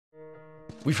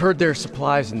We've heard there are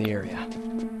supplies in the area.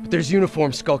 But there's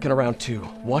uniforms skulking around too.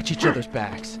 Watch each other's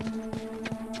backs.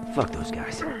 Fuck those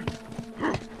guys.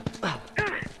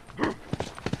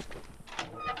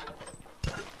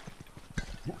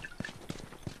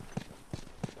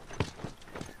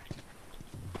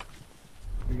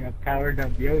 We got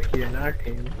PowerDumpYoshi in our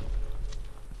team.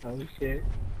 Oh shit.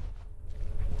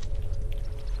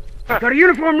 Got a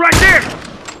uniform right there!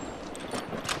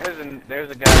 There's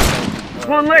a guy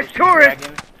One less Yoshi tourist!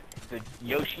 Dragon, the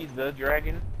Yoshi the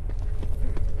Dragon.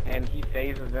 And he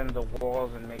phases in the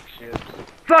walls and makes shit.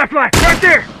 Firefly, right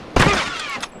there!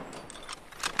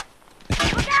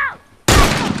 Look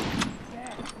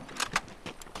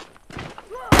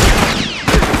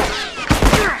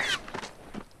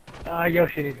out!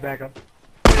 Yoshi needs backup.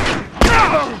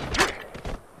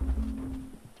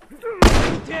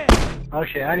 Oh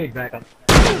shit, I need backup.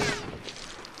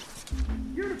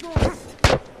 Uniform!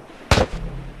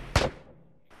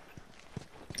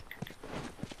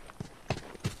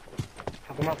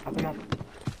 Fuck him up, fuck him up.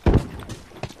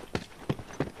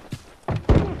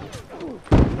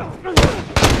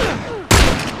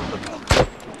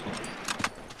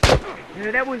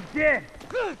 Yeah, that one's dead.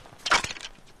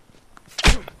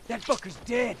 That fucker's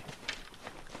dead.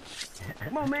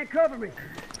 Come on, man, cover me.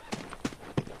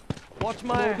 Watch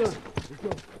my ass. Let's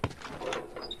go.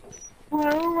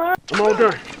 I'm all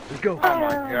done. Let's go. Oh my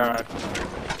god.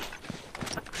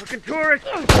 Fucking tourist!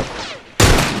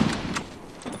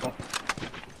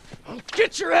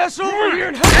 Get your ass over here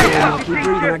and help me. Keep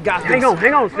breathing, I got this.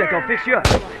 Hang on a sec, I'll fix you up.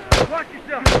 Watch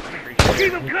yourself.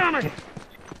 Keep him coming.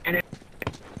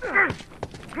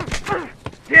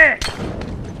 Dead.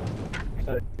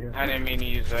 I didn't mean to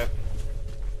use that.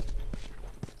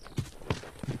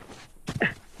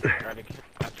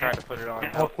 I tried to put it on.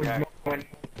 Help with Okay. moving.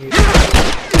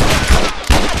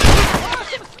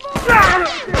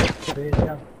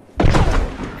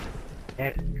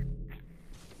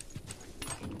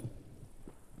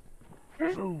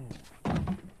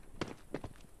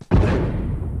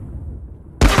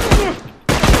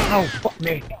 Oh, fuck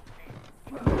me.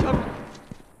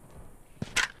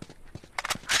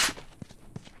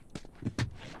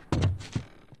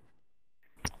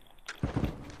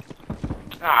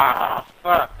 Ah,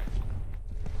 fuck.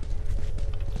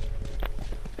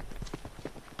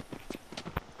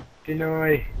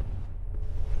 Pinoy.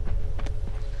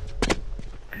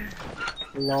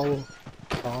 Lol.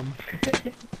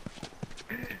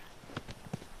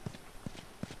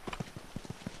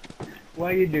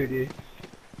 Why you do this?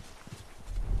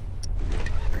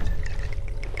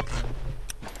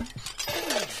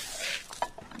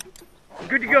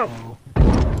 Good to go. Oh,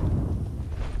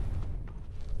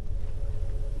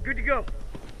 Good to go.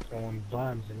 throwing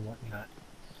bombs and whatnot.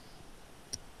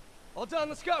 All done,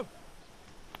 let's go.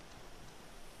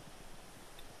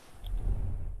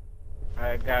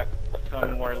 I got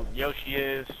some where Yoshi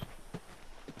is.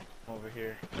 Over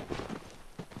here.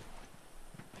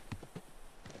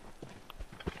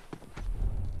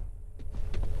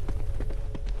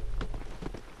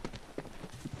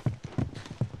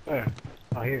 Where?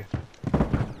 Oh, here.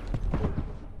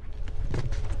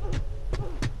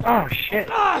 Oh, shit.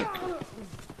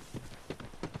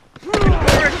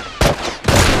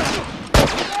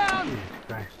 Jesus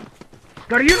Christ.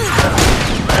 Got a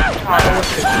uniform.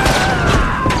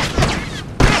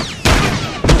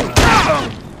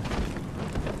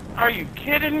 Are you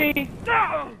kidding me?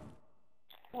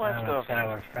 What the?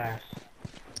 Sour fast.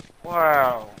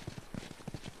 Wow.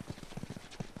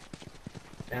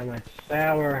 That went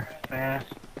sour fast.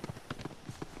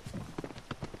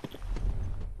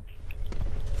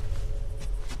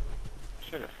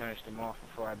 Should have finished him off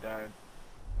before I died.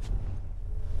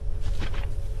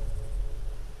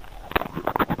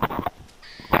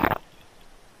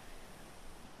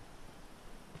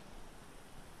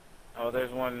 Oh,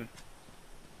 there's one.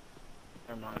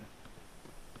 Never mind.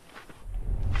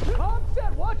 Tom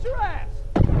said, watch your ass.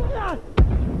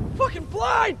 Fucking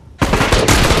blind.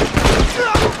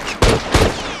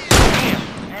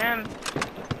 Man.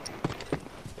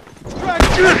 Drag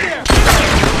it in there.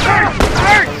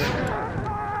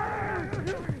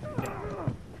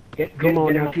 Come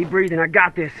on now, keep breathing, I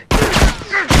got this.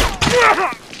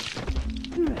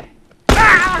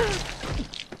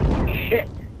 Shit.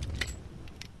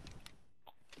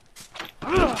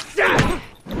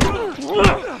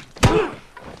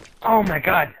 Oh my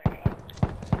god.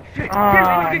 Shit,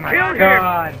 Oh get my killed here.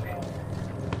 god.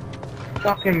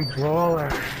 Fucking brawler.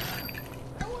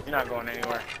 You're not going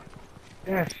anywhere.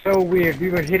 That's so weird. We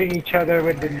were hitting each other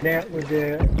with the net with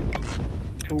the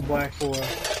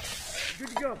 2x4. Good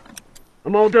to go.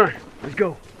 I'm all done. Let's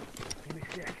go. Give me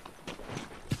a sec.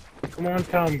 Come on,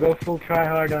 Tom, go full try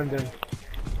hard on them.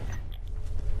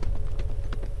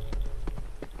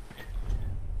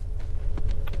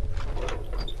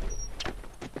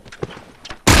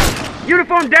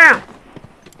 Uniform down!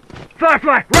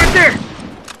 Firefly, right there!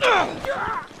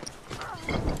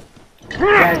 You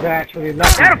guys are actually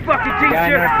lucky. That'll fucking The teach guy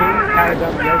you! on our team,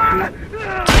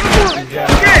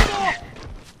 PowerDumpYoshi,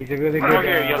 he's a really Come good over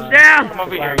here, Yoshi. Down! Come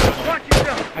over here. Watch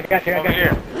yourself! I got you, I Over got you.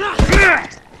 here.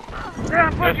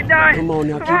 I'm fucking dying! Come on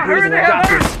now, Come keep on, hurry breathing. the I hell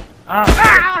got up! this. Ah,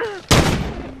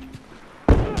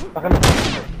 fuck him.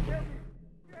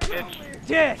 Bitch.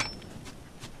 Dead.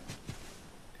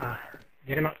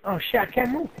 Get him out. Oh shit, I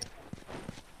can't move.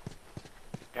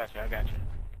 Gotcha, I got you.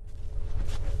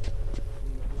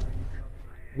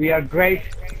 We are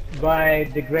graced by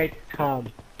the great Tom.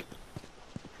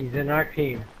 He's in our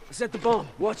team. Set the bomb.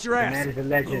 Watch your The ass. man is a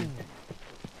legend.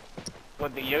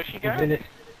 What, the Yoshi He's guy? in his,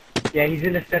 yeah, he's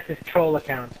in that's his troll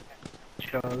account.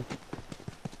 Troll.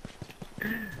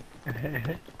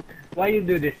 Why you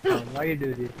do this, Tom? Why you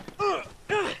do this?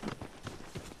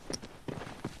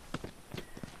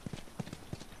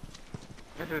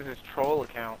 This is his troll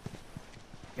account.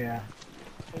 Yeah.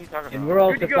 What are you talking And about? we're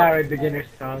also Good to go. pirate beginners,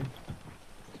 Tom.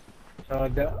 So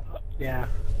yeah.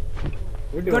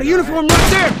 We're doing Got a all uniform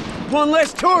right there. One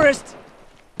less tourist.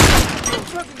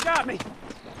 Fucking got me.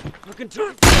 Fucking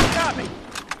tourist got me.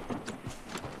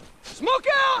 Smoke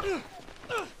out. right.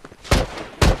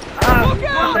 One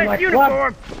less like,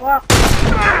 uniform! What?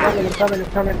 It's coming, it's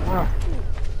coming. Oh.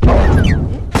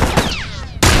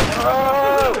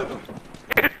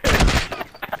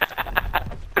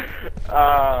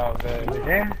 Oh, man.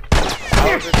 There?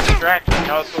 I was a distraction.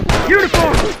 I was supposed to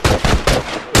Uniform!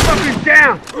 Fucker's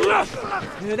down!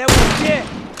 Yeah, that was dead.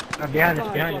 Behind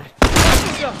us, behind us.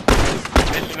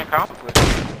 Mission accomplished.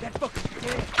 That fucking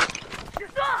dead.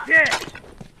 Dead!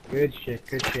 Good shit,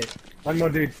 good shit. One more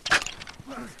dude.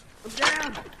 I'm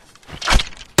down!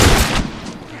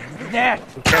 That.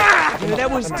 Yeah, that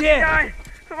one's Fucking dead. dying.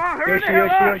 Come on, hurry Yoshi, the hell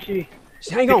Yoshi, up! Yoshi.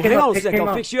 Hang on, Pick him hang up, on a pick sec. him I'll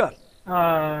up. fix you up.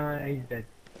 He's dead.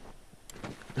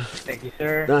 Thank you,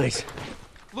 sir. Nice.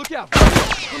 Look out.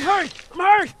 I'm hurt. I'm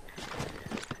hurt.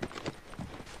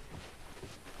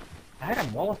 I had a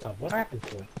Molotov. What happened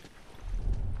to it?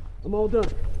 I'm all done.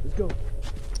 Let's go.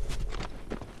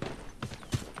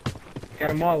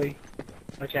 Got a Molly.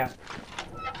 Watch out.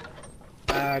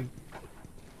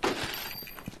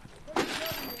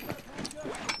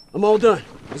 I'm all done.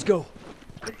 Let's go.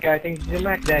 This guy thinks he's a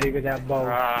Mac Daddy with that bow.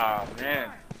 Ah, man.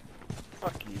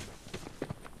 Fuck you.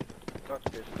 Fuck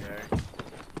this guy.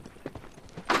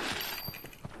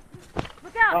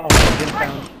 Look out! Uh-oh, get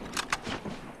down.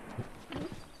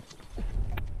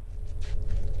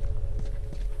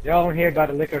 Y'all don't hear about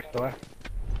the liquor store.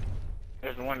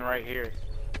 There's one right here.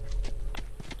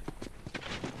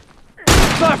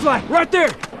 Firefly, right there.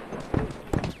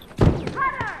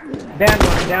 Down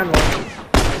one, down one.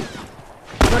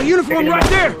 Got a uniform right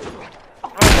there.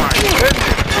 Oh my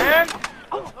goodness, man!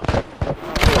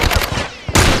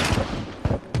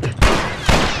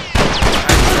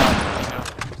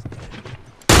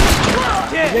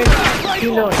 Dead.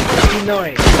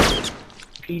 Pnoy.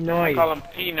 Pnoy. Call him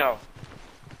Pino.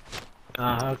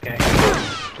 Ah, okay.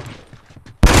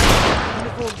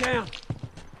 Uniform down.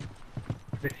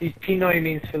 But see, Pinoy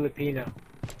means Filipino.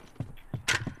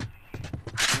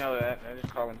 You know that. I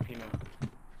just call him Pino.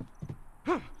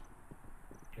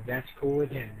 If that's cool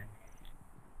with him.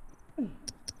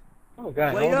 Oh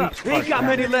god, Wait all up. these We ain't got fucks,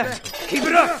 many left. Keep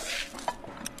it up.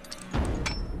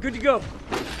 Good to go.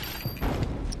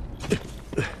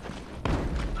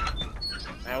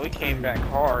 Man, we came back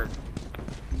hard.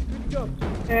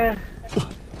 Yeah.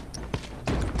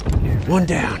 One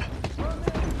down. Oh,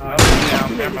 yeah,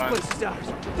 Man, never this mind. place is ours.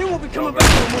 They won't be coming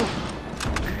back no more.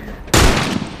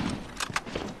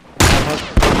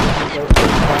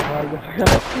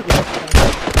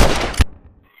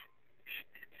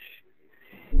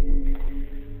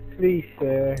 Please,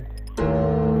 sir.